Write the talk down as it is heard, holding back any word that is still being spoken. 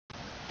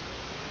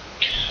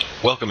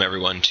Welcome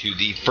everyone to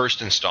the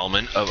first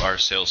installment of our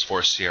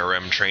Salesforce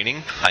CRM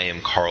training. I am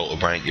Carl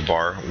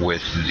O'Brien-Yabar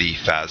with the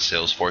FAS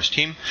Salesforce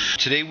team.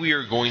 Today we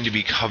are going to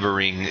be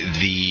covering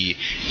the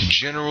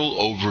general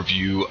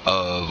overview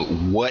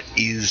of what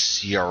is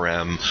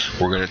CRM.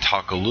 We're going to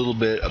talk a little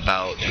bit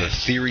about the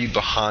theory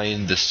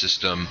behind the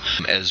system,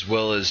 as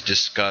well as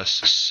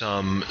discuss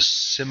some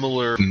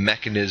similar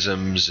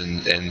mechanisms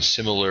and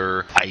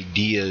similar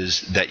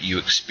ideas that you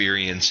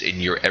experience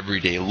in your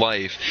everyday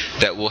life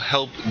that will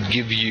help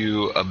give you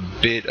a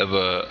bit of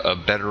a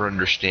better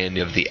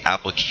understanding of the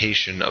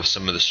application of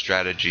some of the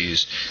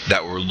strategies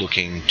that we're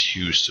looking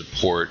to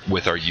support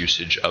with our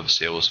usage of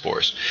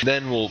Salesforce.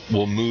 Then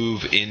we'll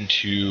move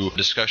into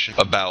discussion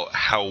about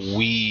how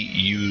we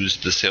use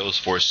the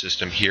Salesforce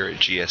system here at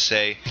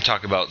GSA,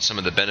 talk about some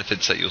of the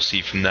benefits that you'll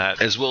see from that,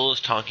 as well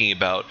as talking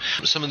about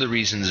some of the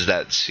reasons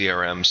that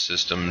CRM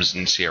systems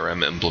and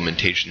CRM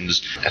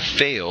implementations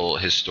fail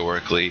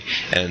historically,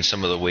 and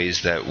some of the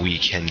ways that we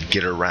can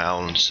get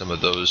around some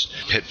of those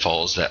pitfalls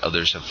that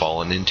others have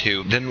fallen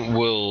into. Then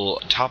we'll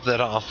top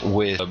that off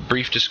with a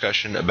brief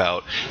discussion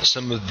about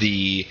some of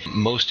the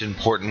most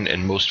important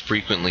and most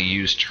frequently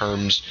used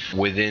terms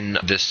within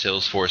this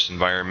Salesforce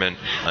environment,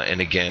 and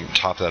again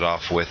top that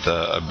off with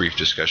a brief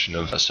discussion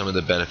of some of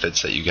the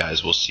benefits that you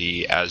guys will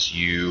see as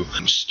you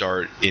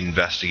start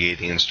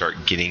investigating and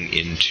start getting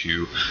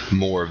into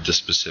more of the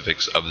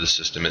specifics of the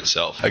system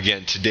itself.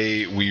 Again,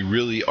 today we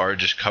really are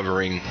just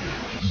covering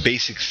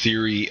basic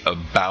theory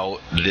about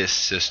this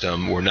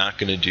system. We're not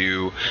going to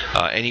do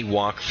any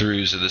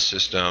walkthroughs of the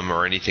system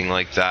or anything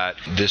like that.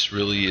 This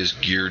really is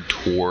geared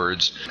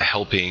towards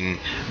helping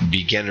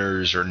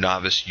beginners or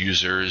novice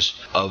users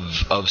of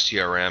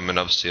CRM and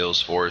of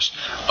Salesforce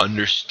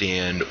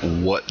understand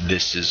what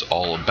this is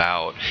all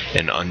about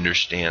and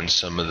understand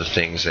some of the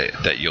things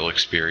that you'll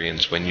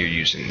experience when you're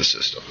using the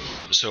system.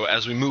 So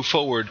as we move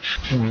forward,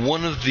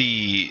 one of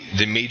the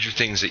major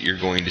things that you're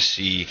going to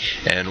see,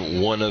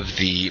 and one of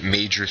the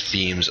major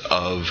themes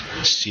of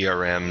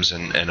CRMs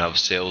and of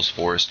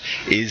Salesforce,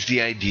 is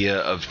the idea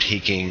of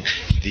taking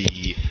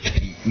the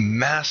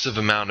massive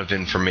amount of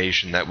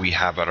information that we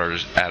have at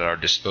our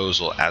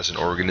disposal as an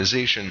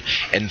organization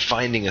and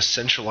finding a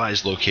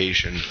centralized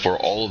location for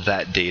all of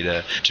that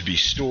data to be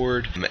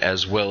stored,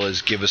 as well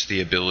as give us the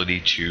ability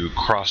to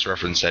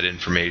cross-reference that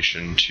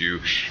information,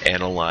 to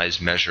analyze,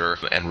 measure,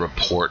 and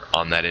report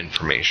on that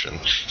information.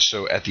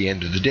 So at the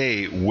end of the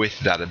day,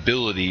 with that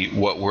ability,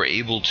 what we're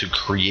able to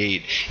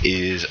create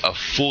is a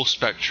full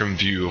spectrum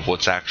view of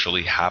what's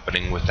actually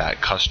happening with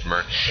that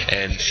customer,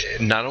 and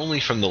not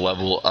only from the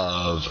level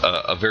of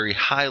a very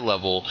high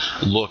level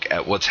look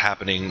at what's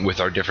happening with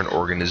our different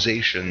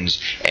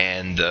organizations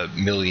and the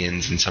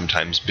millions and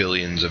sometimes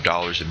billions of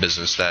dollars of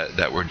business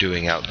that we're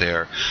doing out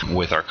there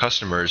with our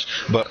customers,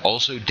 but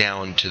also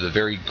down to the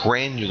very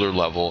granular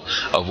level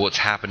of what's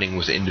happening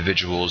with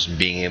individuals and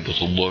being able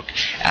to look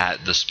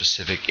at the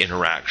specific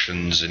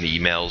interactions and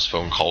emails,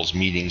 phone calls,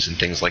 meetings, and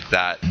things like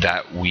that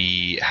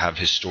we have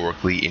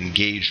historically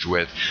engaged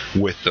with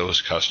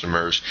those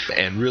customers,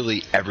 and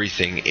really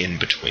everything in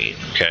between.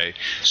 Okay,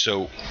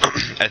 so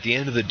at the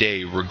end of the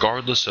day,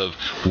 regardless of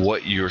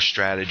what your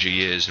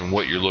strategy is and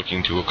what you're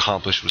looking to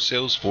accomplish with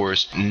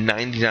Salesforce,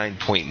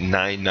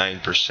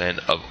 99.99%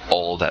 of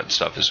all that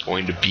stuff is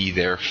going to be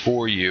there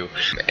for you.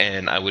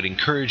 And I would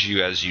encourage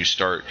you, as you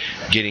start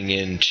getting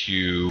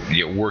into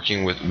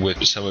working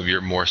with some of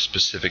your more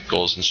specific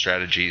goals and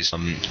strategies,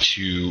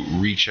 to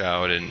reach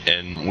out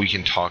and we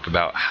can talk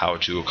about how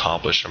to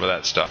accomplish some of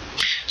that stuff.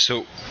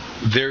 So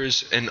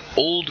there's an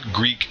old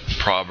Greek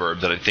proverb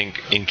that I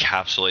think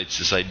encapsulates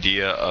this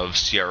idea of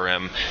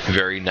CRM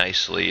very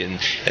nicely, and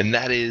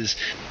that is,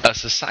 a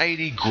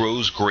society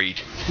grows great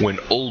when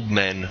old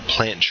men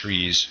plant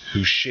trees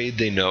whose shade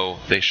they know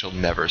they shall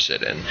never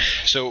sit in.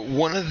 So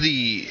one of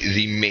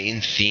the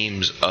main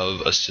themes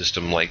of a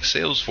system like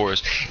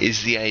Salesforce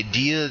is the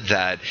idea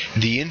that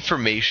the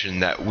information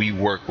that we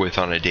work with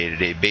on a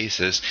day-to-day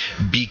basis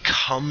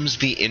becomes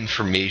the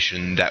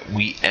information that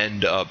we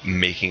end up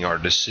making our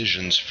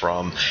decisions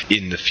from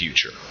in the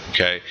future.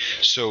 Okay,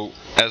 so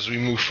as we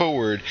move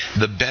forward,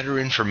 the better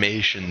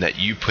information that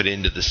you put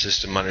into the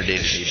system on a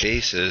day-to-day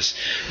basis,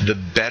 the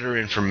better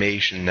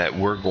information that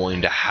we're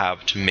going to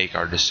have to make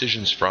our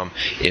decisions from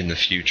in the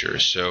future.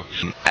 So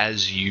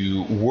as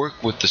you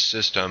work with the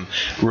system,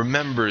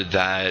 remember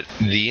that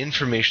the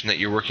information that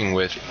you're working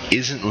with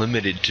isn't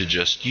limited to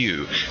just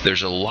you.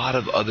 There's a lot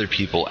of other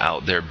people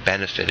out there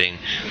benefiting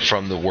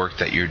from the work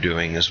that you're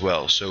doing as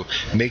well. So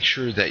make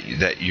sure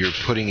that you're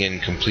putting in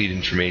complete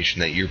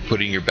information, that you're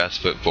putting your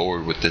best foot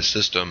forward with this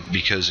system,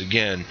 because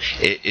again,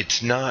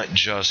 it's not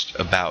just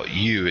about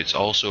you, it's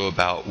also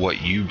about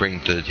what you bring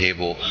to the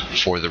table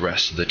for the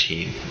rest of the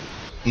team.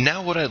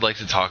 Now what I'd like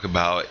to talk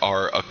about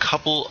are a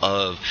couple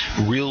of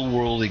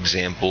real-world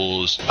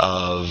examples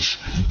of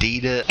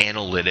data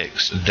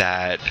analytics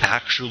that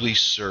actually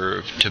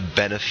serve to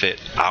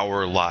benefit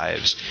our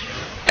lives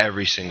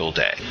every single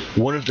day.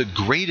 One of the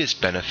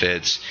greatest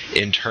benefits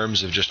in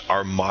terms of just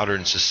our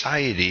modern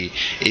society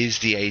is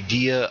the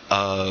idea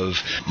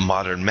of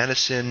modern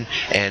medicine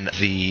and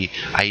the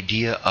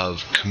idea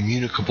of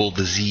communicable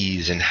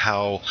disease and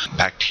how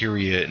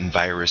bacteria and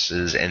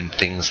viruses and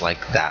things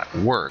like that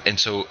work. And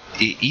so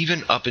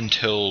even up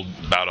until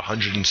about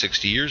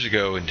 160 years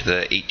ago, into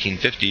the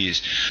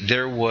 1850s,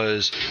 there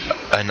was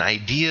an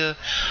idea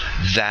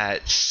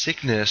that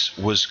sickness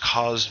was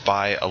caused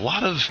by a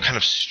lot of kind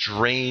of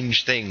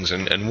strange things,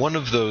 and one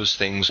of those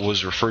things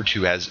was referred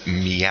to as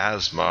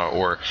miasma,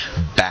 or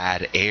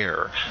bad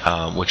air,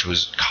 which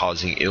was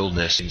causing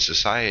illness in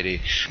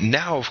society.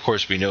 Now, of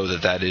course, we know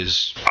that that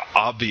is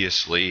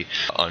obviously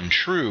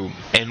untrue,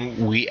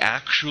 and we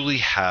actually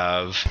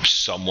have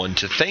someone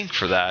to thank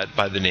for that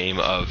by the name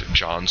of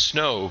John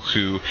Snow,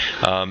 who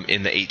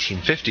in the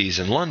 1850s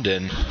in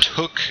London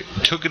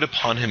took it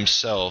upon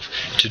himself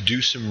to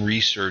do some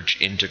research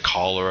into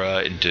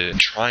cholera, into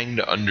trying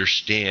to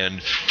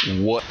understand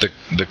what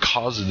the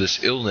cause of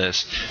this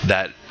illness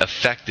that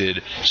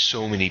affected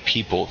so many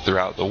people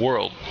throughout the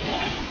world.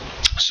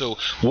 So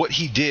what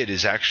he did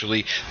is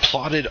actually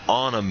plotted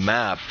on a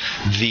map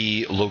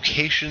the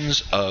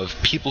locations of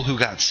people who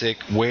got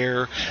sick,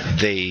 where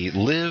they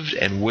lived,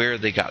 and where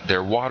they got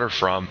their water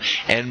from.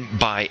 And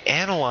by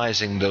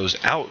analyzing those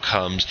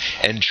outcomes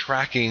and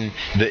tracking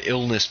the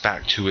illness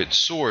back to its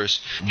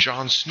source,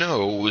 John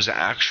Snow was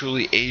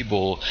actually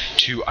able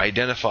to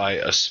identify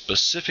a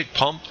specific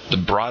pump, the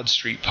Broad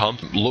Street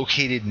pump,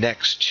 located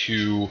next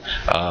to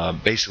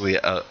basically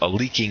a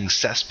leaking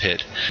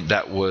cesspit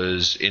that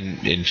was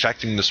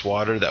infecting this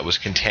water, that was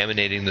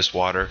contaminating this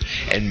water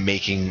and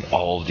making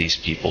all of these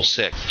people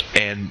sick.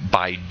 And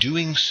by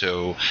doing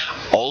so,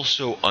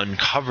 also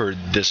uncovered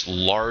this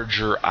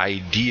larger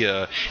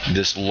idea,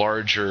 this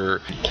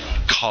larger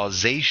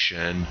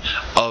causation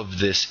of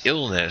this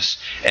illness,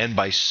 and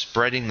by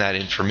spreading that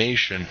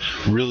information,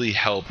 really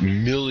helped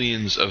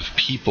millions of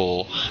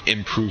people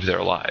improve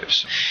their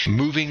lives.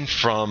 Moving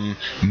from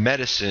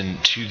medicine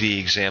to the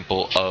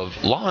example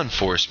of law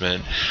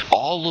enforcement,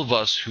 all of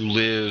us who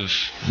live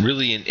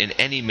really in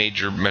any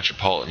major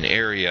metropolitan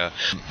area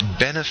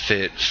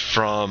benefit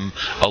from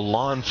a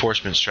law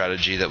enforcement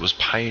strategy that was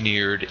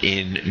pioneered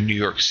in New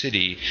York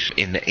City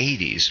in the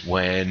 80s,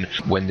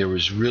 when there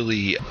was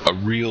really a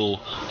real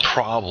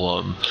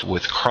problem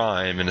with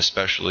crime, and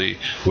especially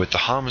with the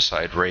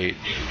homicide rate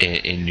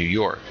in New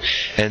York.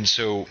 And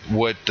so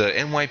what the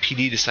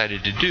NYPD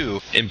decided to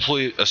do,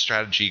 employ a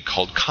strategy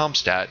called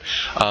CompStat,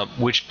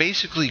 which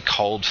basically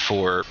called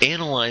for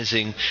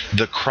analyzing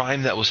the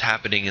crime that was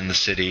happening in the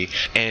city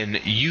and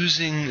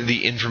using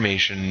the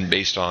information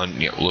based on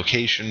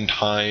location,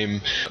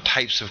 time,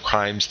 types of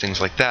crimes,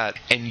 things like that,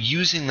 and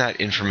using that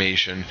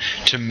information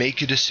to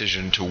make a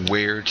decision to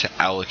where to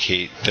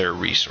allocate their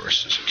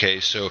resources. Okay,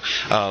 so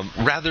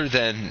rather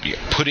than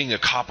putting a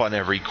cop on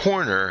every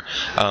corner,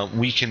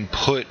 we can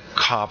put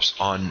cops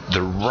on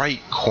the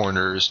right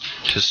corners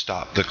to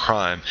stop the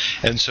crime.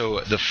 And so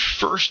the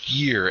first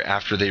year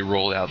after they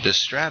rolled out this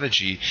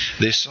strategy,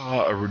 they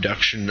saw a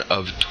reduction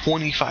of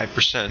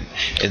 25%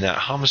 in that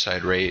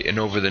homicide rate, and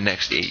over the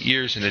next 8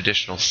 years an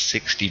additional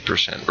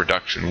 60%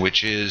 reduction,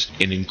 which is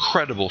an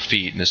incredible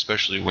feat, and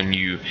especially when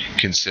you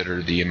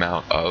consider the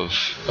amount of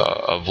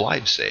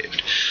lives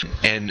saved.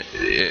 And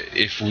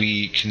if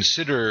we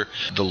consider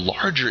the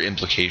larger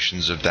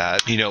implications of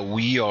that,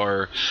 we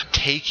are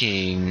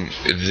taking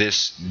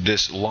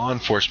this law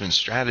enforcement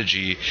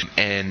strategy,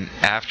 and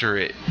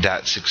after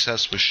that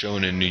success was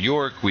shown in New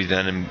York, we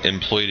then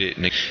employed it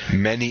in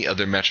many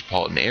other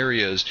metropolitan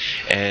areas,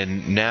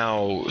 and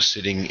now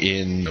sitting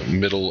in the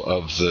middle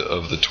of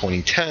the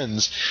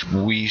 2010s,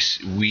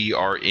 we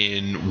are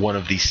in one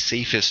of the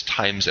safest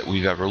times that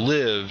we've ever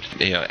lived,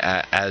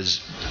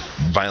 as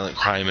violent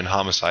crime and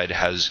homicide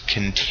has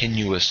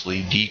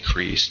continuously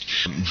decreased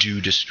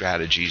due to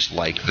strategies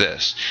like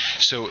this.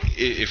 So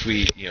if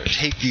we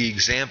take the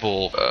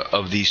example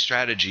of these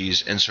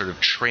strategies and sort of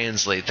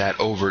translate that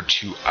over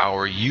to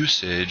our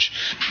usage,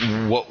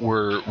 what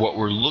we're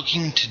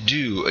looking to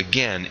do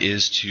again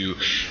is to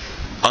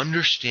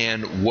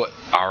understand what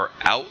our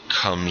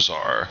outcomes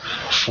are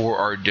for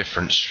our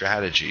different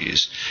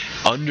strategies,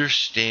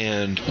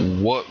 understand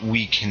what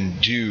we can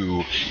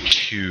do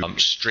to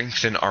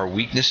strengthen our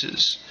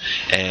weaknesses,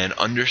 and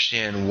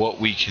understand what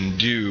we can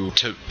do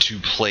to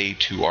play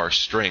to our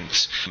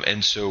strengths.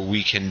 And so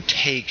we can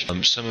take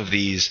some of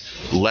these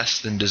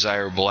less than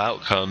desirable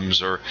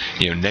outcomes, or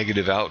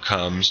negative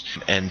outcomes,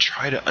 and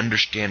try to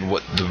understand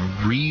what the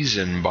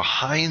reason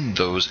behind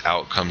those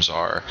outcomes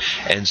are,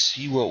 and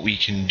see what we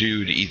can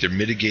do to either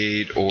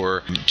mitigate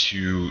or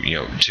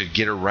to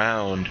get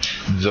around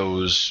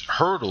those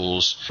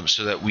hurdles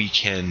so that we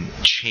can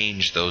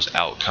change those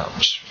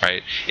outcomes,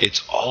 right?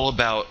 It's all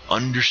about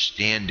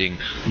understanding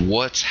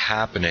what's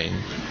happening,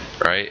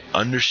 right?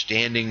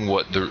 Understanding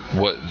what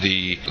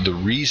the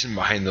reason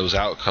behind those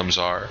outcomes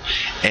are,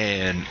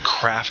 and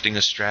crafting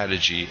a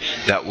strategy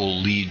that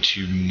will lead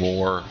to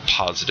more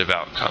positive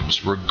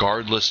outcomes,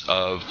 regardless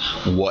of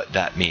what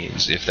that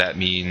means. If that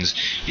means,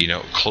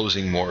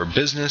 closing more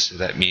business, if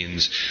that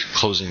means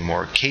closing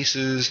more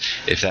cases,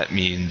 if that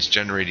means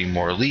generating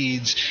more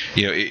leads,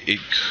 it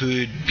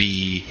could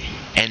be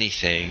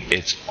anything.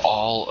 It's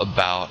all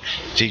about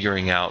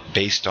figuring out,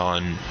 based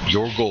on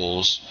your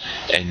goals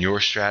and your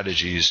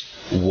strategies,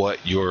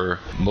 what your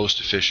most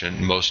efficient,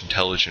 most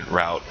intelligent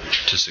route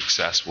to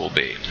success will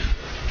be.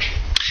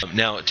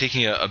 Now,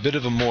 taking a bit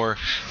of a more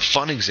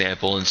fun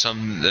example, and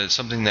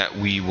something that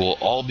we will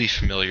all be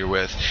familiar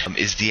with,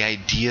 is the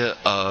idea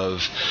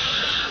of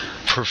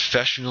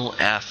professional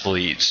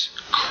athletes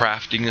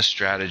crafting a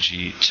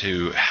strategy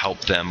to help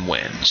them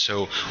win.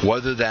 So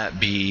whether that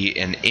be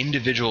an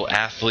individual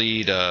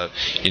athlete, a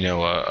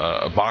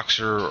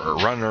boxer or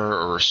a runner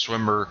or a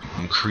swimmer,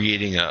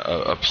 creating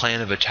a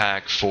plan of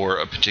attack for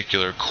a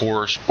particular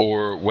course,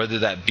 or whether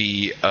that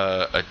be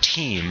a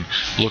team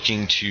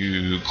looking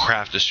to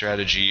craft a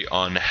strategy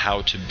on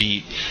how to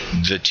beat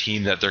the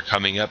team that they're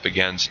coming up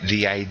against,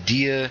 the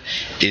idea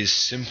is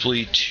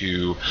simply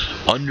to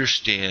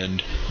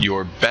understand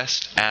your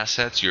best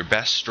assets, your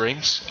best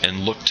strengths,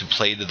 and look to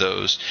play to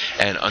those,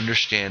 and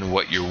understand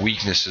what your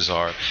weaknesses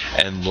are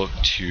and look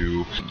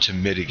to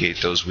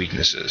mitigate those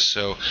weaknesses.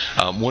 So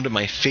one of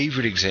my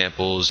favorite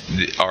examples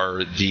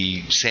are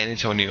the San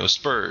Antonio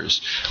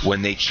Spurs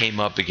when they came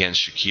up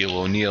against Shaquille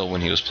O'Neal when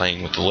he was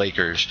playing with the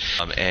Lakers,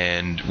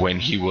 and when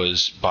he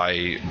was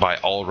by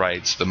all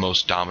rights the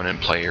most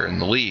dominant player in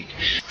the league.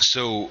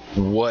 So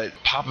what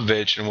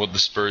Popovich and what the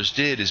Spurs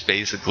did is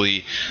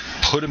basically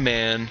put a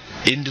man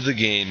into the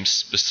game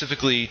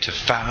specifically to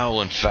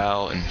foul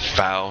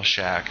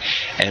Shaq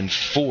and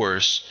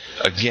force,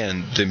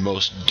 again, the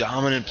most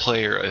dominant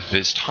player of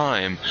his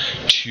time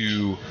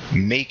to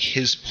make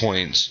his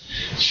points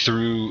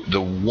through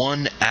the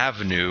one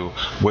avenue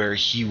where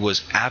he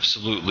was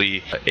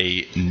absolutely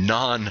a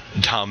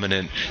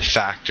non-dominant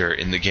factor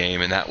in the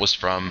game, and that was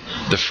from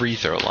the free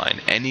throw line.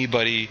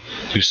 Anybody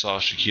who saw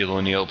Shaquille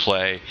O'Neal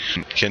play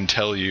can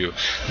tell you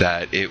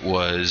that it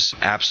was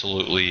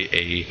absolutely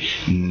a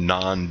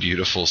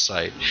non-beautiful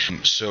sight.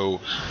 So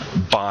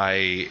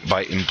by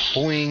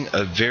employing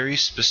a very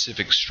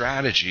specific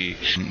strategy,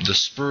 the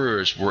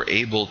Spurs were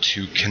able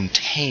to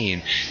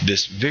contain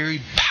this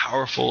very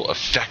powerful,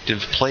 effective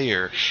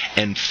player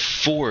and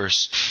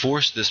force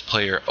this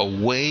player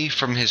away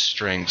from his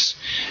strengths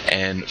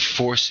and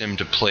force him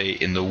to play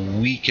in the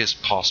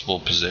weakest possible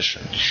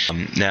position.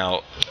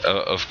 Now,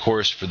 of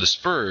course, for the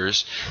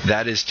Spurs,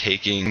 that is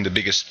taking the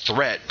biggest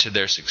threat to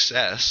their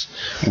success,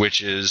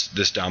 which is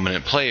this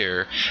dominant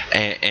player,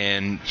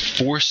 and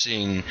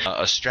forcing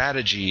a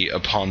strategy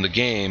upon the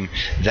game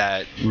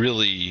that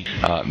really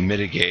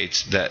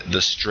mitigates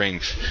the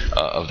strength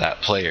of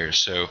that player.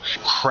 So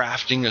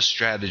crafting a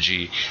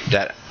strategy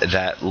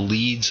that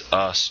leads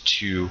us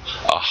to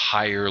a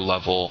higher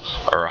level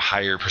or a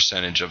higher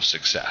percentage of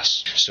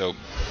success. So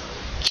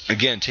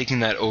again, taking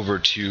that over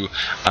to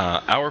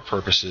our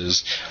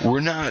purposes, we're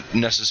not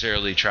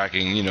necessarily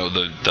tracking,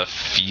 the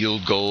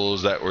field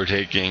goals that we're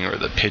taking or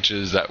the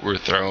pitches that we're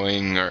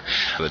throwing or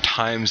the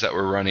times that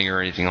we're running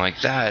or anything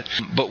like that,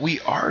 but we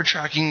are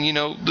tracking,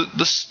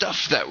 the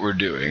stuff that we're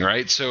doing,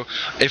 right? So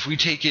if we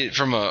take it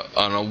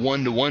on a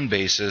one-to-one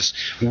basis,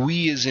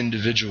 we as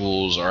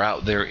individuals are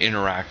out there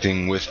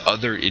interacting with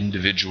other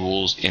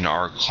individuals in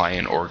our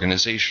client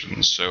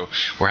organizations. So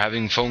we're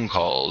having phone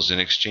calls and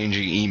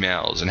exchanging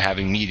emails and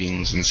having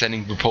meetings and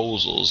sending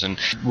proposals, and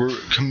we're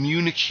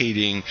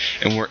communicating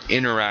and we're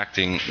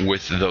interacting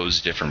with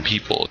those different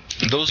people.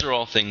 Those are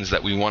all things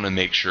that we want to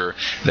make sure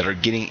that are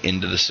getting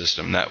into the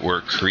system, that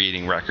we're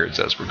creating records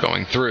as we're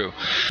going through.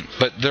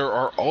 But there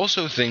are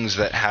also things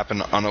that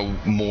happen on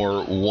a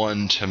more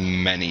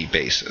one-to-many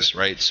basis,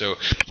 right? So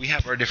we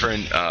have our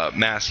different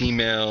mass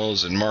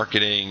emails and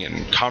marketing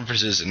and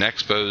conferences and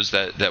expos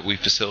that we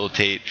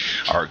facilitate,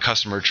 our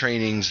customer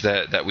trainings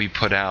that we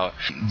put out.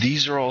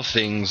 These are all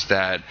things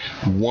that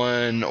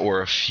one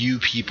or a few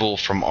people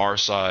from our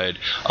side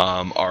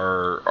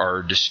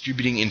are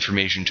distributing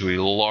information to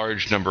a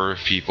large number of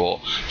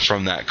people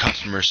from that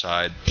customer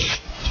side,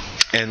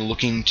 and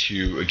looking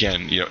to,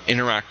 again,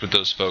 interact with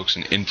those folks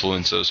and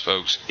influence those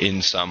folks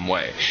in some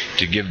way,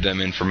 to give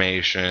them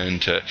information,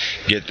 to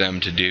get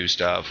them to do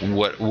stuff,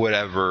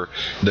 whatever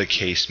the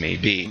case may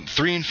be.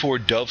 3 and 4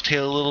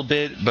 dovetail a little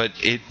bit, but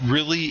it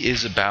really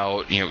is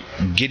about,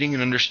 getting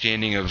an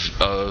understanding of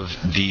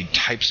the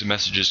types of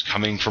messages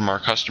coming from our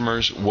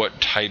customers,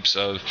 what types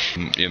of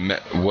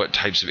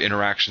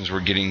interactions we're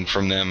getting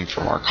from them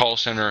from our call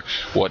center,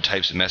 what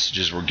types of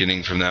messages we're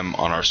getting from them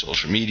on our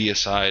social media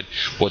side,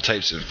 what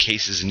types of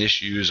cases and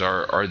issues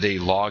are they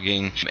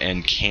logging,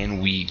 and can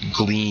we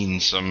glean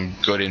some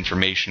good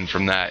information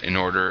from that in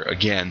order,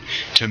 again,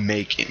 to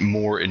make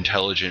more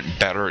intelligent,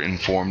 better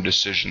informed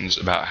decisions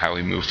about how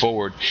we move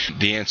forward?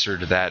 The answer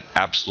to that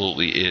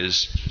absolutely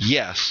is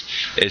yes.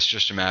 It's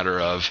just a matter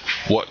of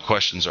what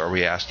questions are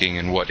we asking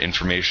and what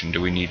information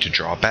do we need to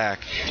draw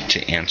back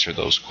to answer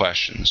those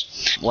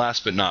questions.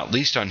 Last but not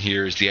least on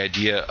here is the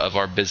idea of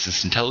our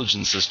business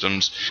intelligence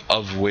systems,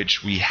 of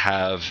which we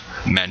have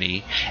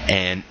many,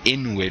 and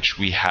in which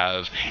we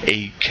have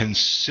a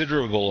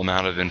considerable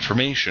amount of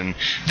information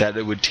that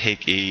it would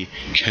take a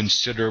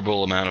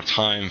considerable amount of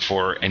time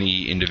for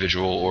any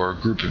individual or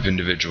group of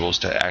individuals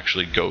to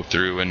actually go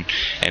through and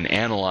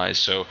analyze.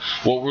 So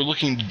what we're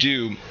looking to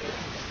do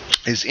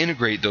is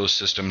integrate those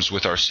systems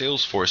with our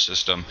Salesforce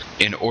system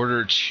in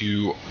order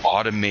to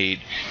automate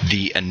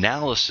the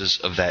analysis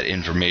of that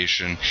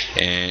information,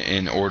 and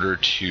in order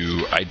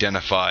to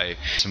identify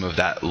some of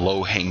that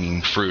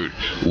low-hanging fruit,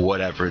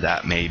 whatever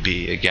that may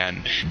be.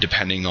 Again,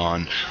 depending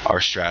on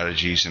our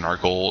strategies and our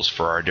goals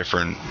for our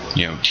different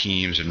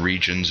teams and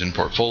regions and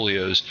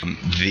portfolios,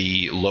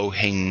 the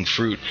low-hanging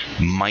fruit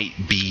might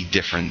be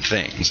different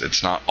things.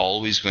 It's not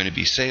always going to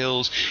be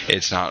sales.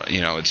 It's not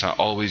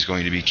always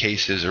going to be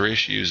cases or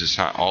issues. It's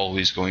not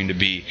always going to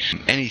be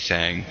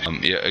anything,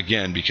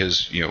 again,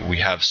 because we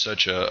have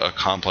such a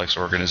complex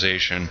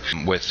organization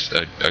with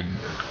a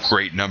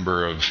great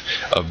number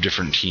of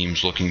different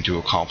teams looking to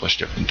accomplish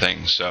different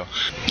things. So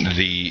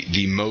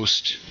the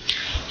most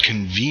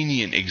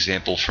convenient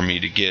example for me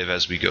to give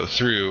as we go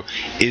through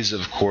is,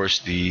 of course,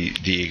 the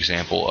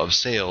example of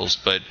sales,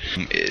 but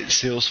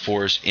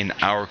Salesforce in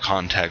our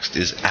context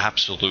is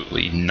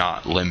absolutely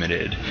not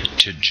limited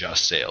to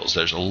just sales.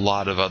 There's a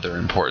lot of other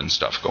important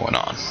stuff going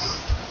on.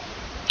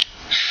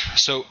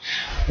 So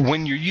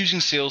when you're using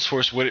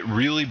Salesforce, what it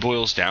really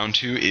boils down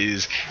to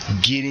is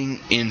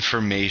getting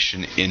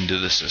information into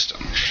the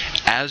system.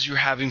 As you're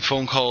having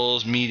phone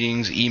calls,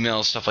 meetings,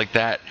 emails, stuff like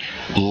that,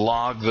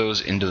 log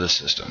those into the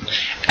system.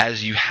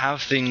 As you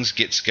have things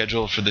get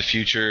scheduled for the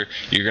future,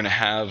 you're going to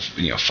have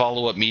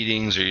follow-up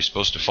meetings, or you're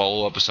supposed to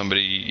follow up with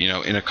somebody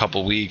in a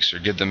couple weeks, or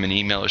give them an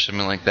email or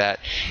something like that.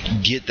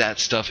 Get that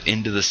stuff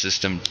into the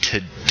system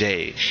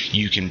today.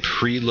 You can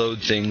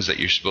preload things that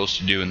you're supposed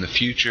to do in the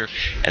future,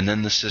 and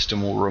then the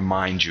system will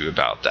remind you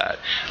about that.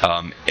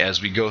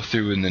 As we go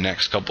through in the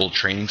next couple of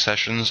training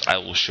sessions, I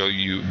will show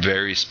you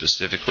very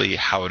specifically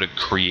how to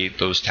create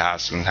those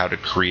tasks and how to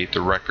create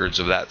the records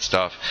of that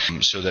stuff,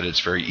 so that it's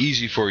very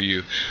easy for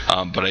you.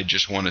 But I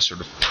just want to sort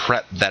of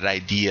prep that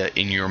idea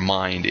in your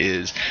mind,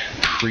 is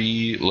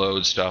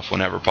preload stuff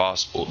whenever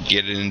possible.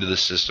 Get it into the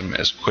system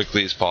as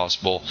quickly as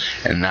possible,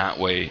 and that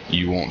way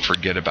you won't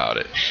forget about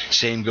it.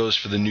 Same goes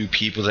for the new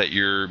people that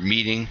you're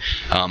meeting.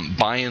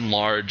 By and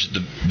large,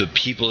 the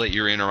people that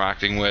you're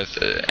interacting with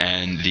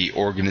and the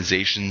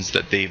organizations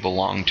that they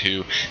belong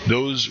to,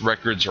 those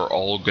records are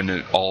all going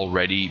to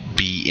already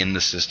be in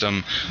the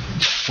system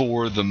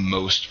for the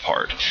most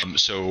part.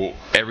 So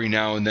every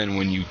now and then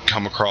when you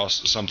come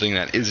across something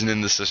that isn't in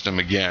the system,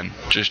 again,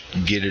 just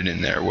get it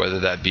in there, whether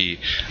that be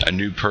a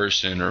new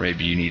person or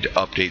maybe you need to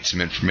update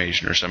some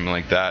information or something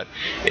like that.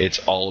 It's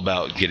all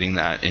about getting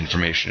that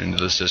information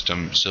into the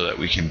system so that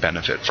we can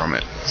benefit from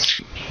it.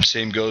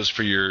 Same goes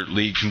for your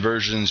lead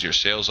conversions, your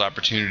sales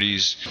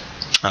opportunities.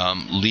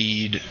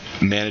 Lead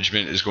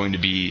management is going to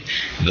be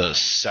the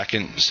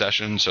second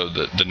session, so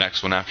the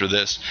next one after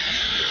this.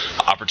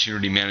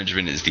 Opportunity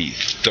management is the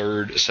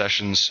third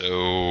session,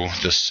 so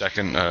the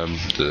second,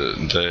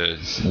 the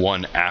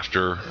one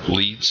after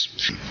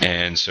leads.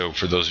 And so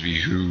for those of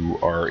you who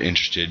are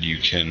interested, you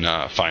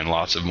can find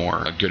lots of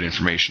more good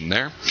information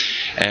there.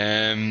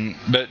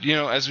 But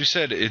as we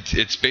said,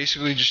 it's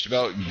basically just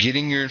about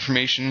getting your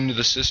information into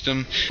the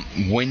system.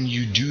 When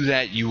you do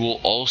that, you will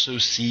also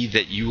see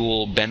that you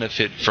will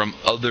benefit from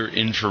other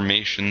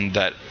information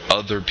that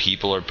other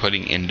people are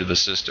putting into the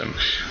system.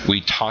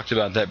 We talked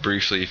about that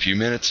briefly a few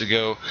minutes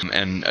ago,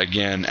 and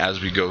again,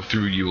 as we go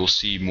through, you will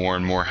see more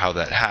and more how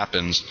that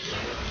happens.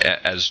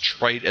 As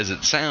trite as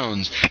it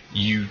sounds,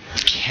 you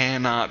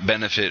cannot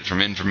benefit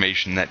from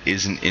information that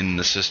isn't in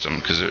the system,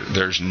 because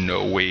there's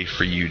no way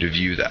for you to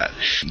view that.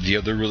 The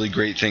other really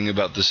great thing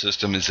about the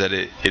system is that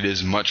it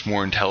is much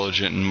more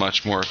intelligent and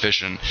much more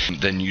efficient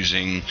than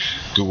using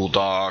Google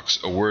Docs,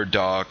 a Word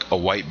doc, a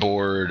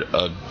whiteboard,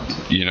 a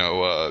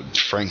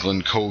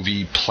Franklin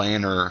Covey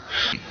planner.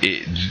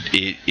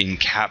 It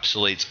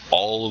encapsulates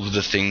all of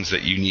the things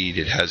that you need.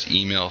 It has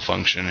email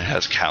function, it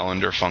has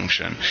calendar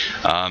function,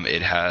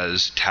 it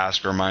has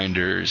task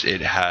reminders,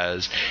 it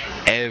has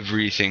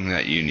everything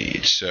that you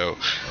need. So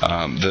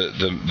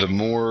the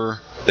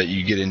more that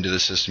you get into the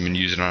system and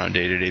use it on a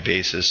day-to-day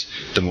basis,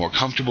 the more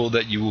comfortable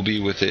that you will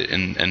be with it,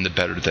 and the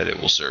better that it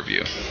will serve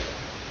you.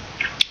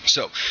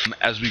 So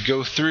as we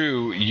go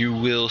through, you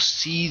will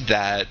see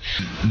that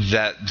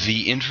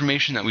the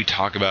information that we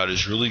talk about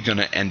is really going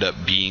to end up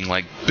being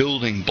like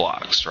building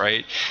blocks,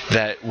 right?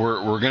 That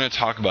we're going to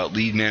talk about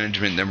lead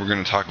management, then we're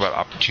going to talk about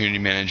opportunity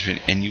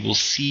management, and you will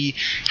see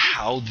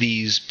how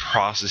these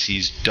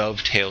processes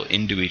dovetail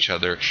into each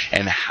other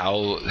and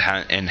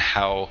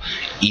how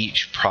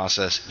each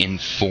process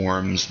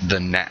informs the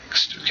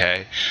next.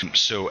 Okay,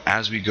 so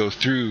as we go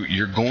through,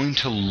 you're going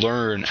to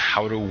learn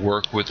how to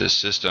work with this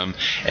system,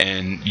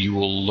 and you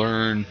will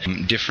learn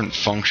different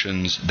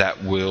functions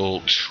that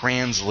will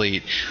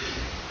translate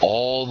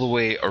all the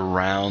way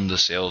around the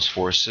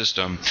Salesforce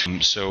system.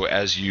 So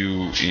as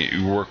you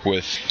work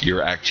with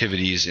your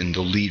activities in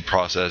the lead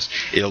process,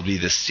 it'll be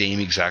the same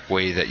exact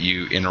way that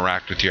you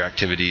interact with your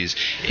activities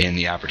in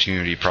the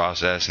opportunity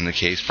process, in the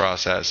case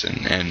process,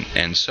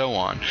 and so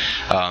on.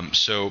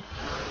 So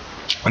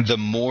the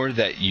more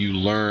that you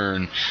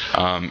learn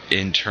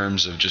in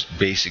terms of just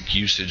basic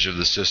usage of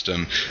the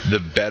system, the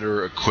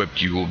better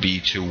equipped you will be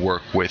to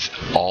work with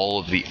all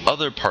of the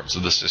other parts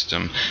of the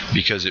system,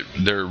 because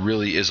there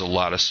really is a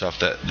lot of stuff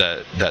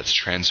that's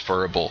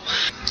transferable.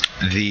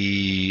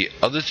 The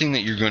other thing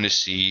that you're going to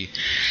see,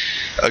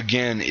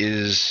 again,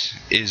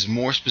 is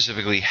more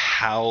specifically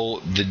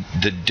how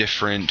the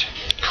different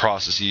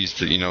processes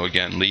that,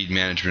 again, lead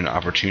management,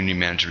 opportunity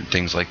management,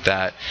 things like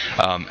that,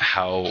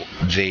 how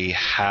they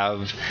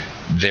have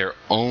their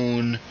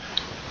own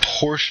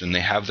portion, they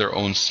have their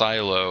own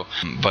silo,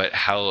 but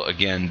how,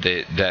 again,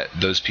 that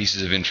those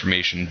pieces of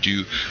information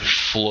do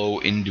flow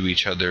into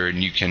each other,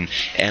 and you can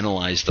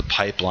analyze the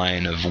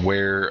pipeline of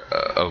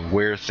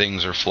where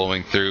things are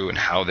flowing through and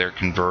how they're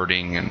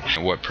converting and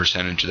what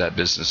percentage of that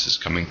business is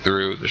coming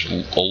through. There's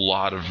a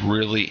lot of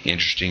really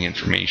interesting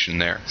information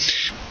there.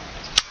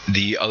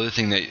 The other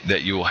thing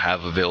that you will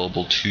have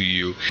available to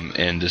you,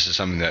 and this is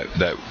something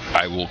that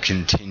I will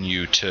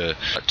continue to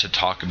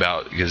talk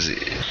about, because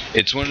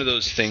it's one of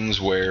those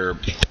things where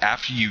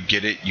after you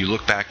get it, you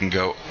look back and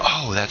go,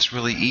 oh, that's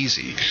really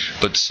easy.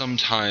 But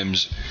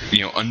sometimes,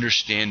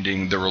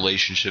 understanding the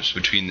relationships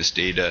between this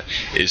data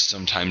is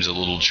sometimes a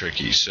little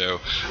tricky. So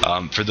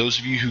for those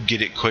of you who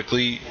get it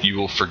quickly, you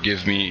will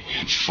forgive me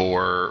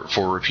for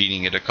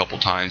repeating it a couple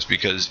times,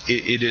 because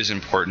it is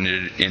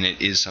important, and it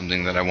is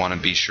something that I want to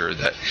be sure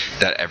that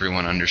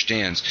everyone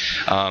understands.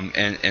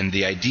 And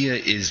the idea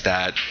is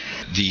that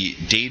the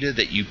data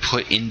that you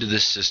put into the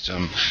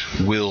system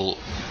will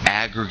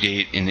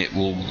aggregate and it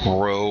will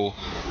grow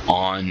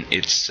on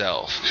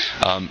itself.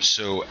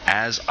 So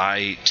as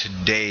I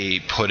today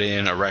put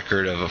in a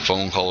record of a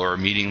phone call or a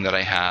meeting that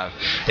I have,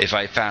 if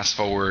I fast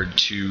forward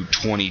to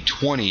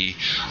 2020,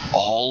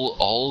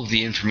 all of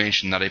the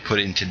information that I put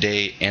in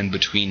today and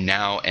between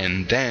now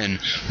and then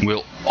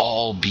will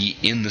all be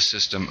in the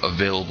system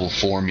available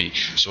for me.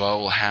 So I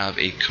will have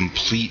a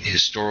complete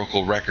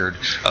historical record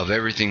of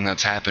everything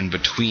that's happened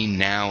between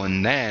now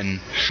and then.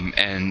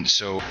 And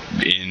so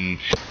in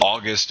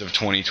August of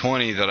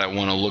 2020, that I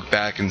want to look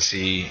back and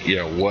see,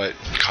 what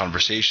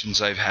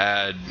conversations I've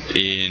had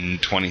in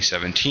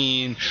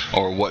 2017,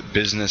 or what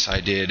business I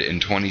did in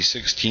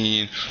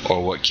 2016,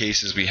 or what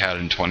cases we had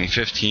in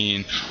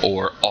 2015,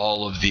 or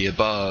all of the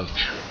above.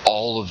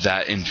 All of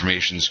that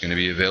information is going to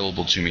be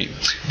available to me.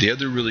 The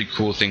other really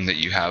cool thing that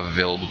you have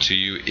available to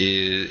you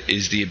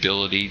is the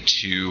ability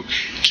to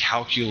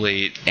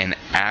calculate an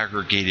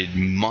aggregated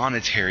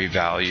monetary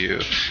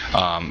value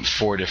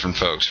for different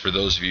folks. For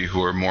those of you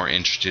who are more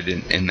interested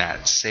in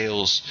that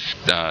sales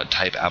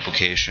type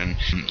application,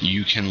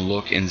 you can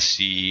look and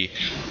see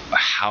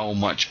how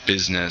much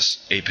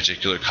business a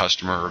particular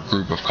customer or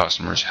group of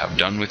customers have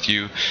done with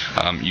you.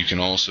 You can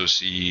also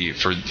see,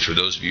 for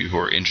those of you who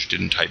are interested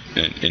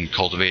in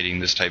cultivating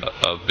this type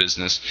of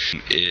business,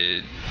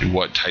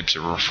 what types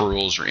of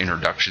referrals or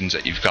introductions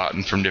that you've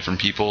gotten from different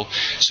people.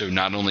 So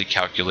not only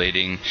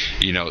calculating,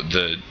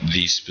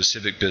 the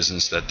specific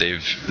business that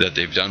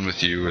they've done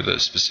with you, or the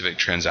specific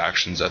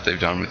transactions that they've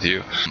done with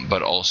you,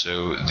 but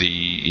also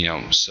the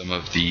some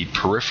of the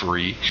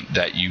periphery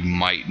that you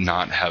might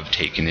not have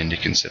taken into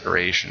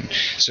consideration.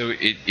 So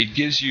it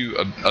gives you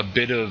a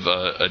bit of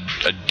a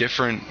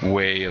different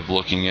way of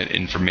looking at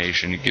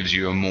information. It gives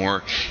you a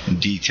more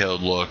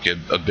detailed look,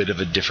 a bit of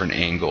a different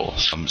angle,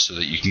 so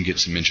that you can get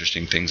some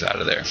interesting things out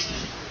of there.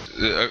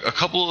 A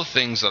couple of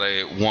things that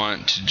I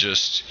want to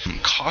just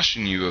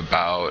caution you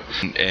about,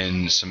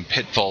 and some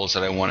pitfalls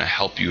that I want to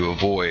help you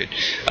avoid.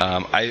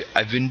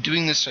 I've been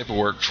doing this type of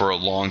work for a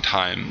long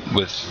time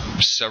with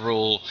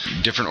several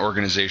different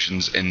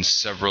organizations in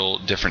several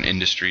different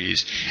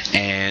industries,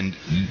 and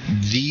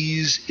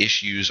these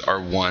issues are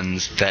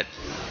ones that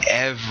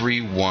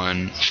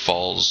everyone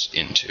falls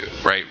into,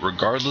 right?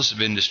 Regardless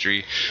of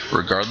industry,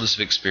 regardless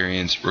of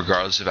experience,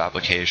 regardless of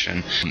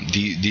application,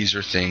 these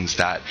are things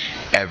that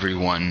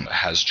everyone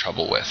has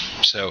trouble with.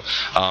 So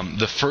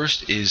the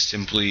first is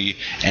simply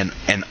an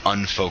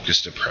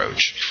unfocused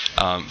approach.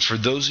 For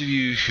those of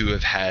you who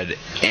have had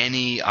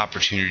any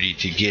opportunity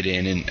to get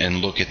in and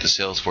look at the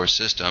Salesforce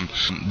system,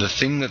 the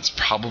thing that's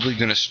probably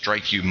going to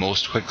strike you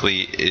most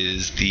quickly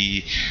is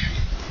the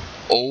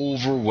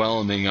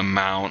overwhelming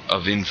amount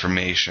of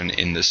information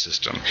in the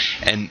system,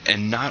 and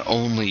not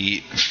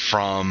only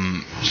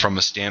from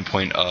a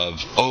standpoint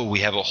of, oh, we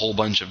have a whole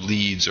bunch of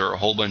leads or a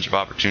whole bunch of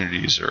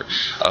opportunities or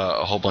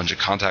a whole bunch of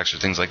contacts or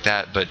things like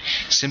that, but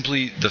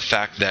simply the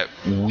fact that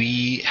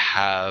we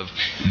have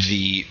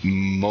the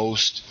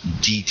most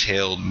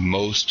detailed,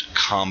 most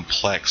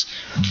complex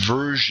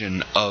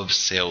version of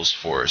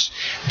Salesforce.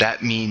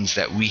 That means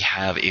that we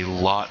have a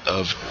lot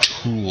of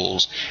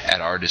tools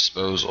at our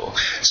disposal.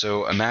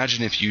 So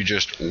imagine if you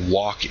just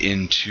walk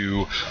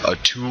into a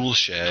tool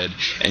shed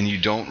and you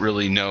don't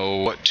really know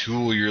what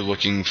tool you're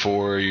looking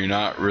for, you're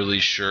not really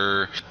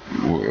sure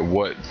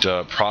what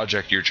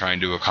project you're trying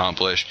to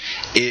accomplish.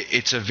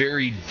 It's a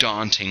very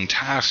daunting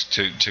task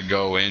to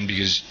go in,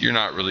 because you're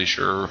not really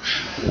sure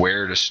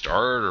where to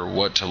start or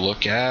what to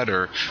look at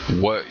or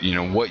what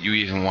you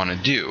even want to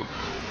do.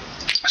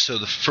 So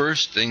the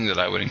first thing that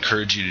I would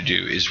encourage you to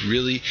do is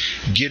really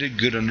get a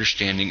good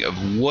understanding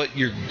of what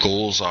your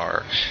goals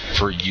are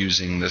for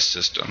using this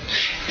system.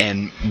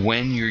 And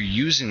when you're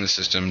using the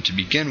system to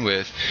begin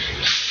with,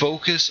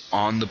 focus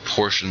on the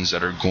portions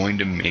that are going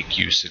to make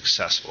you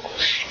successful.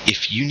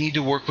 If you need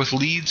to work with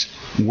leads,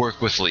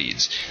 work with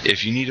leads.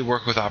 If you need to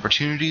work with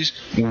opportunities,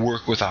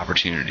 work with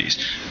opportunities.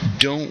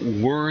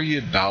 Don't worry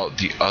about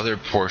the other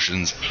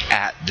portions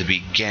at the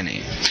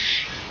beginning.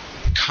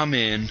 Come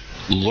in,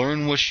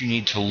 learn what you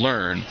need to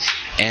learn,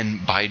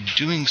 and by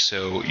doing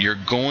so, you're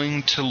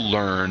going to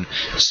learn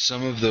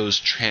some of those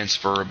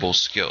transferable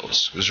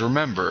skills. Because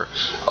remember,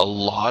 a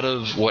lot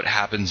of what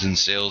happens in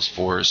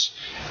Salesforce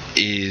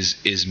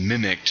is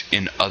mimicked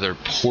in other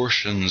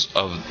portions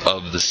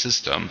of the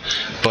system.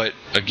 But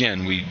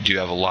again, we do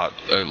have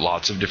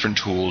lots of different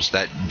tools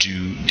that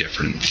do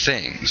different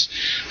things.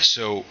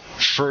 So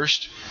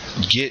first,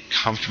 get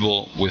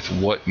comfortable with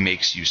what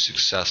makes you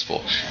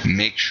successful.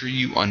 Make sure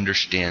you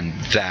understand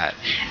that,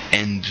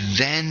 and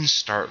then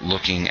start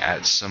looking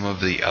at some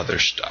of the other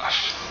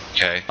stuff.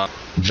 Okay,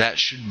 that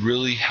should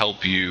really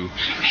help you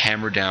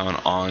hammer down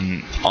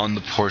on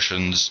the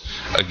portions,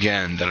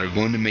 again, that are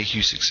going to make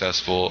you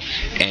successful,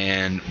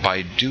 and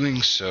by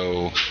doing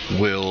so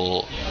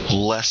will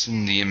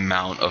lessen the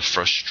amount of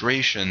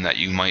frustration that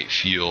you might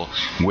feel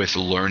with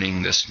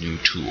learning this new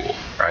tool,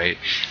 right?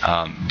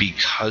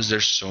 Because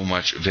there's so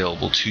much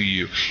available to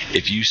you.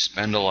 If you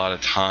spend a lot of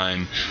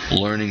time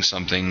learning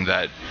something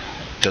that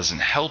doesn't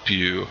help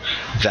you,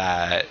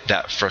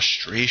 that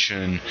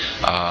frustration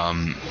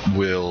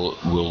will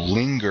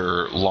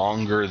linger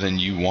longer than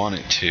you want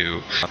it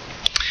to,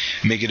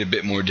 make it a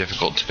bit more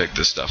difficult to pick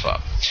this stuff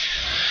up.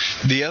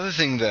 The other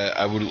thing that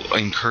I would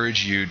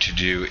encourage you to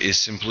do is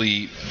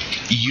simply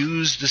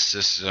use the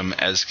system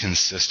as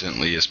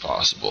consistently as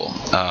possible.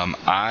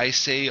 I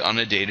say on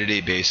a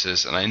day-to-day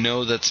basis, and I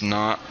know that's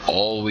not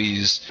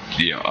always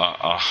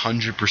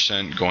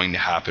 100% going to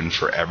happen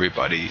for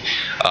everybody,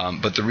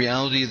 but the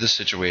reality of the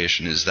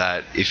situation is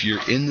that if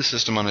you're in the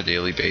system on a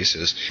daily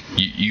basis,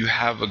 you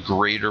have a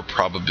greater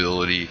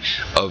probability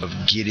of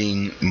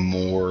getting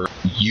more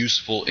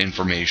useful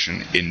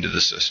information into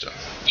the system.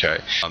 Okay,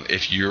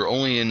 if you're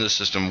only in the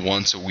system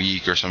once a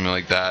week or something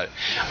like that,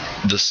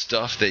 the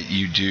stuff that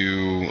you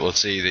do, let's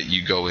say that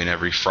you go in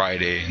every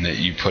Friday and that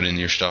you put in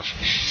your stuff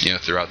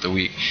throughout the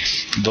week,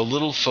 the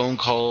little phone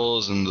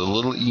calls and the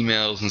little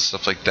emails and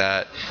stuff like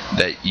that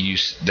you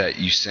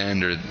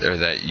send or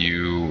that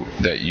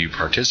you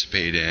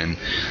participate in,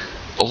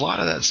 a lot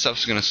of that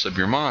stuff's going to slip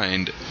your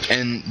mind,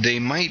 and they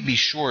might be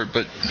short,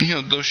 but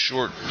those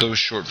short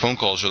phone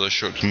calls or those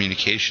short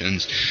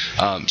communications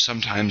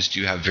sometimes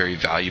do have very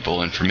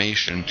valuable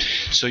information.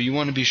 So you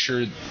want to be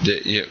sure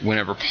that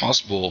whenever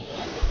possible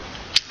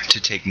to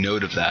take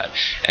note of that.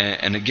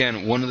 And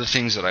again, one of the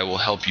things that I will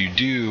help you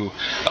do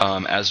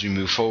as we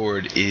move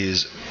forward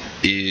is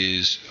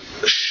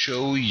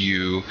show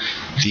you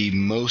the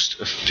most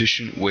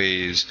efficient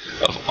ways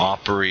of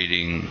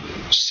operating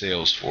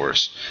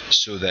Salesforce,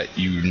 so that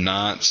you're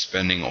not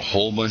spending a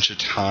whole bunch of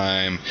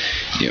time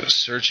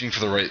searching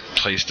for the right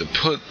place to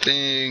put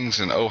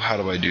things and, oh, how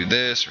do I do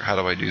this or how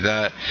do I do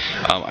that.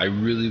 I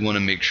really want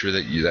to make sure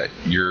that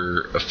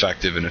you're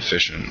effective and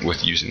efficient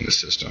with using the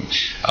system,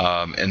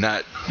 and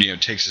that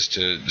takes us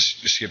to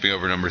skipping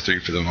over number 3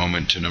 for the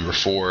moment to number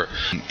 4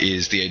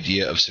 is the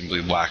idea of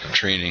simply lack of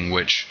training,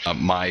 which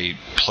my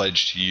pledge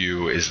to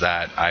you is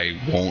that I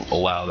won't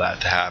allow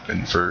that to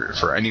happen.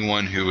 For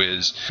anyone who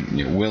is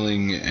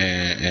willing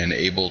and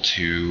able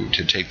to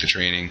take the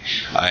training,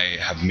 I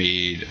have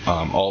made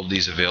all of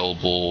these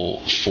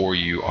available for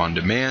you on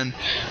demand,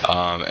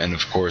 and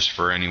of course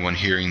for anyone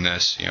hearing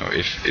this,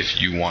 if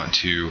you want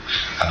to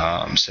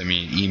send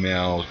me an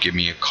email, give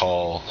me a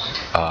call,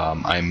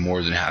 I'm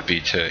more than happy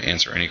to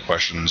answer any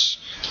questions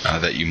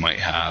that you might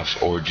have,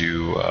 or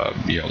do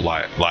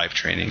live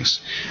trainings.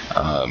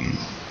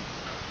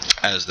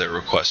 as they're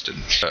requested.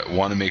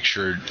 Want to make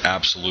sure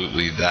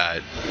absolutely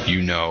that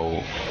you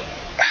know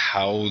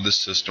how the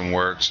system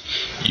works,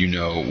 you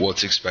know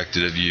what's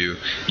expected of you,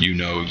 you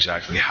know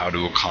exactly how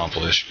to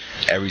accomplish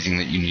everything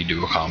that you need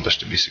to accomplish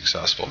to be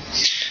successful.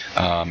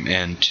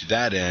 And to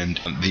that end,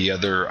 the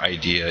other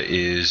idea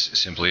is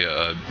simply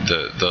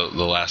the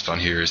last on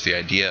here is the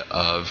idea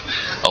of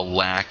a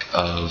lack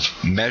of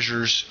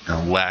measures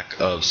and a lack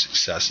of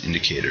success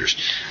indicators.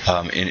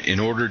 In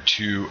order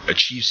to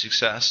achieve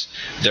success,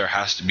 there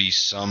has to be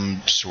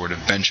some sort of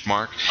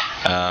benchmark,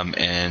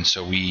 and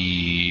so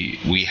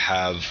we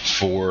have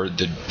for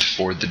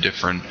the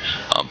different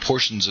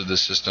portions of the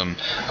system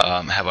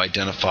have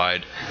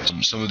identified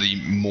some of the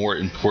more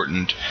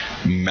important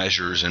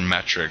measures and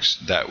metrics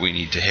that we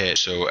need to hit.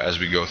 So as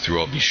we go through,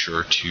 I'll be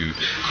sure to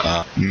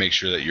make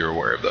sure that you're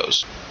aware of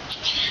those.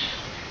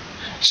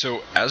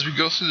 So as we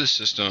go through the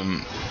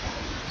system,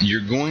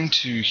 you're going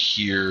to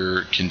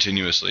hear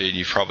continuously, and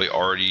you've probably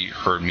already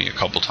heard me a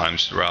couple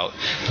times throughout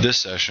this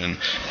session,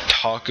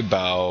 talk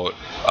about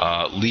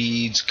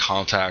leads,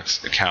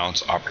 contacts,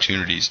 accounts,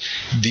 opportunities.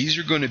 These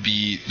are going to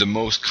be the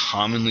most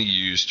commonly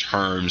used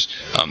terms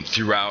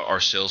throughout our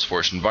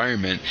Salesforce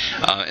environment.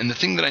 And the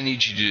thing that I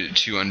need you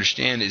to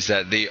understand is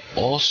that they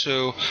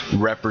also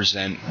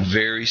represent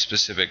very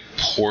specific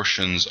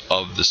portions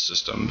of the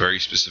system, very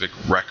specific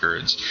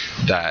records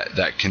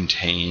that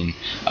contain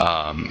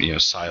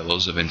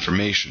silos of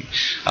information.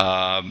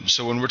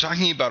 So when we're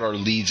talking about our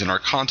leads and our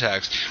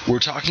contacts, we're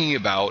talking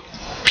about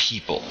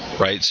people,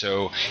 right?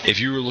 So if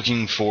you were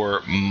looking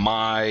for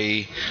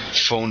my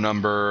phone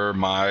number,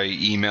 my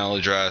email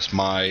address,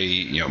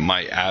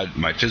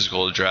 my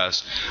physical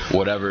address,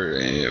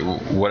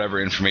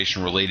 whatever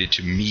information related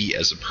to me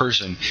as a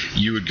person,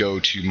 you would go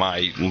to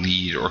my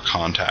lead or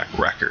contact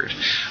record.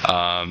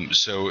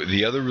 So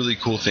the other really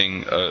cool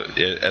thing,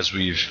 as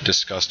we've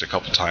discussed a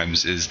couple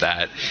times, is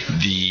that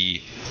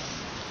the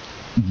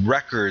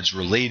records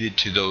related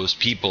to those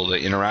people, the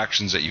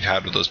interactions that you've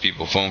had with those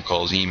people, phone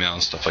calls,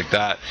 emails, stuff like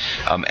that,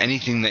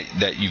 anything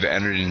that you've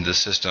entered into the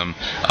system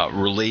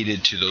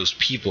related to those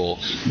people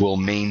will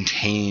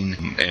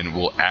maintain and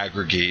will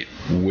aggregate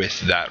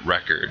with that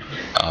record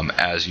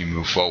as you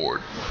move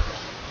forward.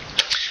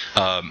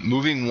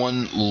 Moving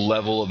one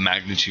level of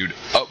magnitude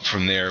up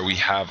from there, we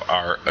have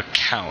our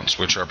accounts,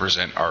 which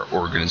represent our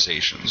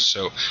organizations.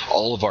 So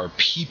all of our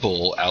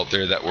people out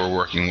there that we're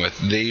working with,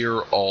 they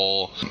are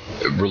all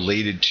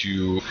related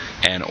to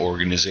an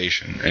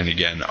organization. And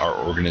again,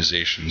 our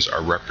organizations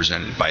are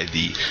represented by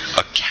the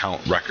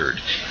account record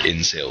in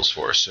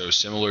Salesforce. So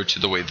similar to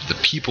the way that the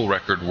people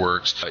record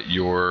works,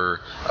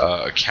 your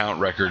account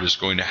record is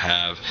going to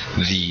have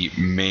the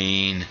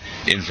main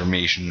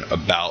information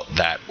about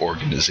that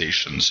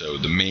organization. So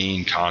the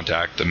main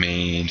contact, the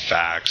main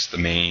fax, the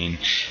main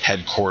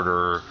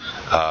headquarter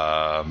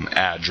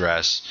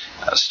address,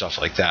 stuff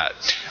like that.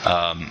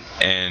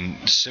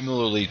 And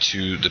similarly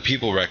to the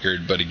people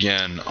record, but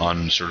again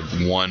on sort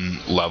of one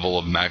level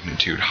of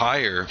magnitude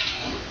higher,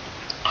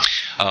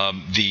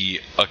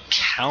 the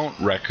account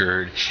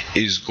record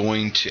is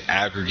going to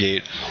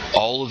aggregate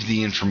all of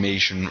the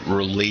information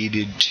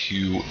related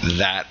to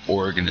that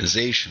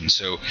organization.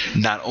 So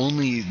not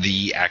only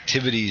the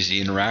activities,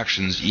 the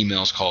interactions,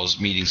 emails, calls,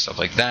 meetings, stuff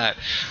like that,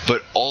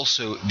 but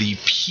also the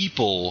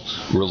people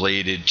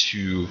related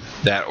to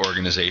that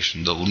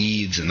organization, the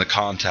leads and the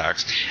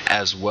contacts,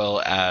 as well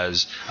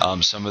as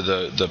some of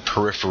the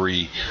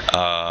periphery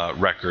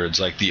records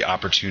like the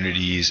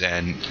opportunities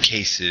and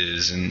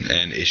cases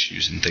and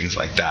issues and things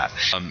like that.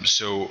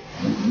 So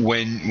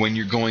when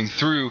you're going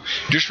through,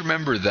 just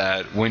remember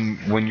that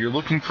when you're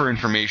looking for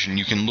information,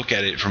 you can look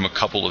at it from a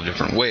couple of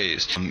different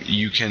ways.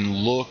 You can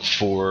look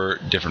for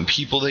different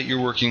people that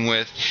you're working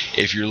with.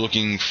 If you're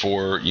looking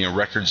for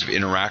records of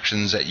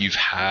interactions that you've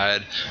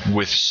had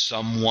with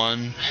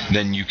someone,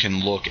 then you can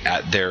look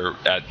at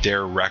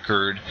their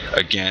record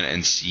again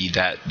and see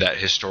that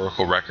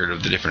historical record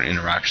of the different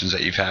interactions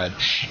that you've had.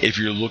 If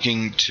you're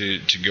looking to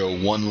go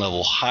one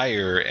level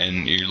higher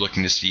and you're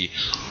looking to see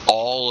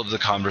all of the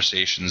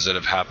conversations that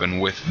have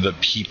happened with the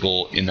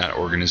people in that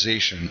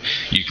organization,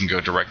 you can go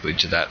directly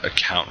to that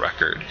account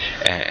record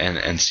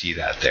and see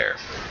that there.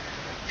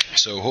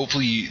 So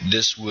hopefully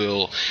this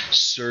will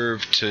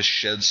serve to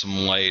shed some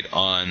light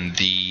on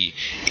the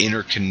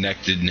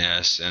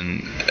interconnectedness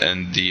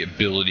and the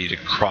ability to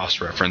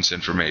cross-reference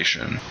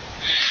information.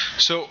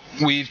 So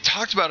we've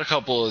talked about a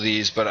couple of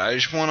these, but I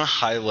just want to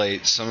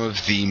highlight some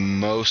of the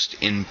most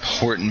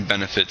important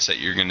benefits that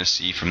you're going to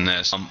see from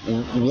this.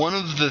 One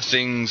of the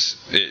things,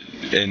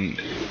 and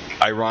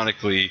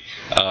ironically,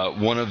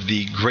 one of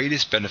the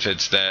greatest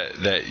benefits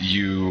that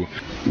you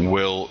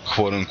will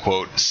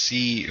quote-unquote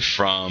see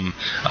from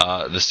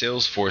the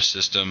Salesforce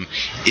system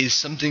is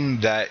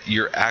something that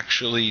you're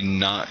actually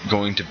not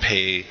going to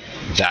pay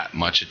that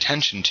much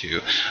attention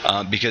to,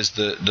 because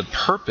the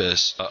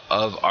purpose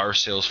of our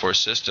Salesforce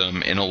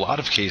system in a lot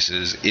of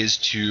cases is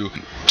to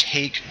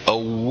take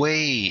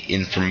away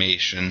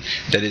information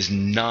that is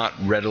not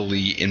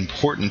readily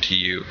important to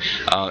you,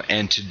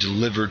 and to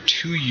deliver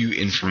to you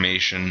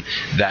information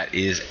that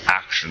is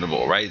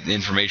actionable, right? The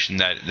information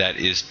that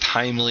is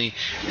timely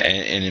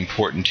and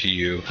important to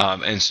you.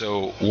 And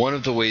so one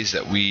of the ways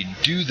that we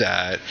do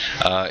that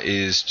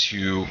is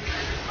to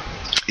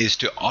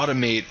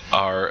automate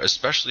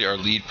especially our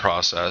lead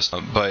process,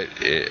 but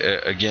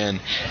again,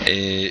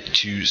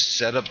 to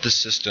set up the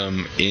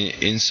system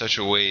in such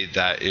a way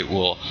that it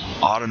will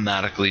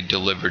automatically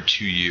deliver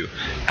to you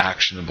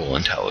actionable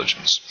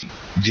intelligence.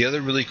 The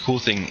other really cool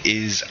thing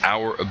is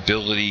our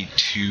ability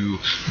to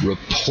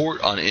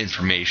report on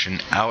information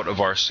out of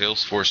our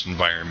Salesforce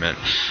environment,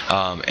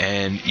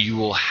 and you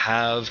will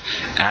have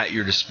at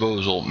your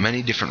disposal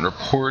many different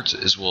reports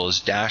as well as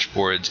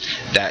dashboards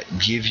that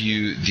give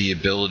you the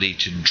ability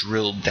to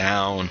drill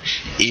down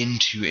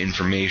into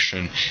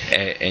information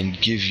and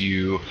give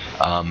you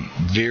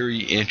very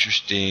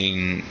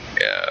interesting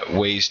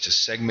ways to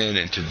segment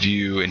and to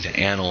view and to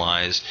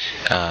analyze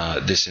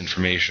this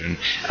information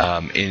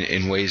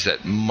in ways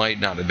that might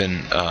not have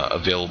been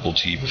available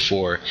to you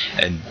before,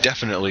 and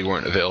definitely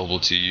weren't available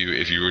to you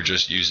if you were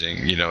just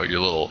using, your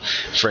little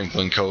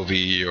Franklin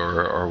Covey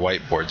or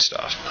whiteboard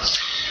stuff.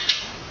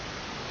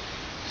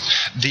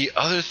 The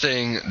other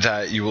thing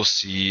that you will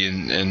see,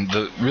 and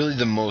really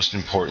the most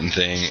important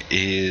thing,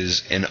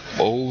 is an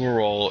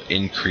overall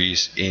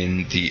increase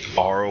in the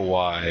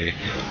ROI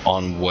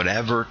on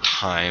whatever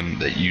time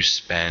that you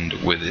spend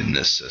within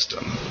this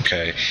system.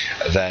 Okay,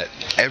 that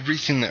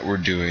everything that we're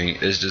doing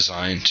is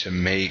designed to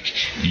make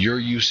your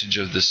usage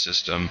of the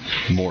system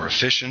more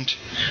efficient,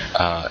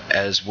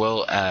 as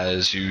well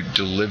as to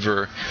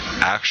deliver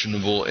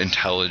actionable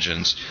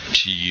intelligence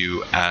to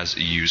you as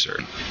a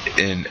user.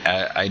 And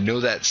I know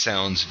that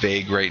sounds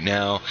vague right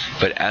now,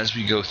 but as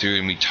we go through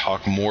and we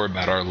talk more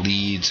about our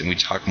leads and we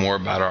talk more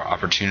about our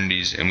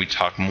opportunities and we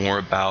talk more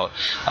about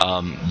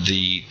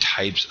the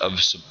types of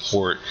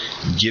support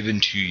given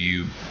to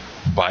you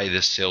by the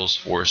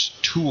Salesforce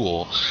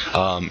tool,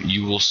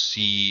 you will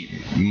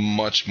see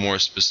much more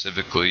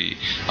specifically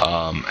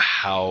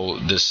how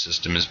this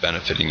system is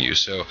benefiting you.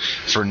 So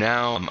for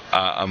now,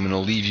 I'm going to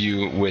leave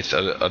you with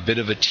a bit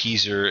of a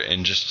teaser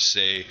and just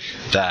say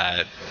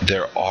that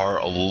there are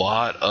a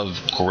lot of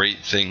great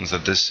things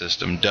that this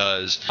system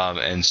does,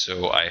 and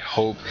so I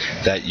hope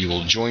that you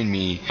will join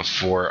me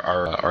for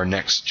our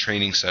next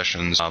training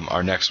sessions.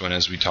 Our next one,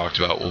 as we talked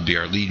about, will be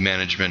our lead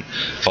management,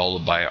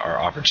 followed by our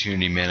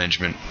opportunity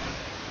management,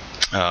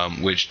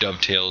 which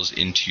dovetails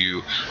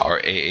into our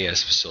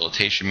AAS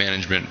facilitation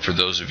management for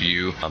those of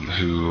you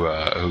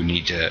who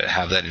need to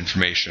have that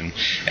information,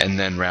 and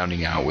then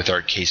rounding out with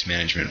our case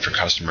management for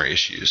customer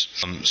issues.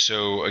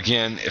 So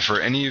again, for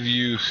any of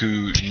you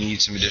who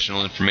need some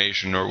additional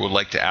information or would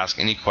like to ask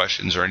any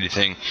questions or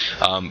anything,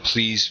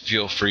 please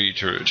feel free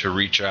to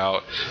reach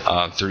out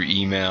through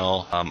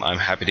email. I'm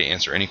happy to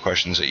answer any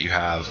questions that you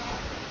have.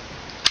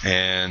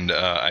 And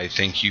I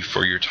thank you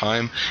for your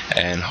time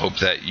and hope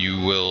that you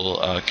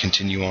will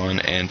continue on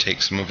and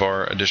take some of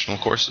our additional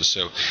courses.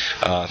 So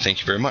thank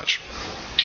you very much.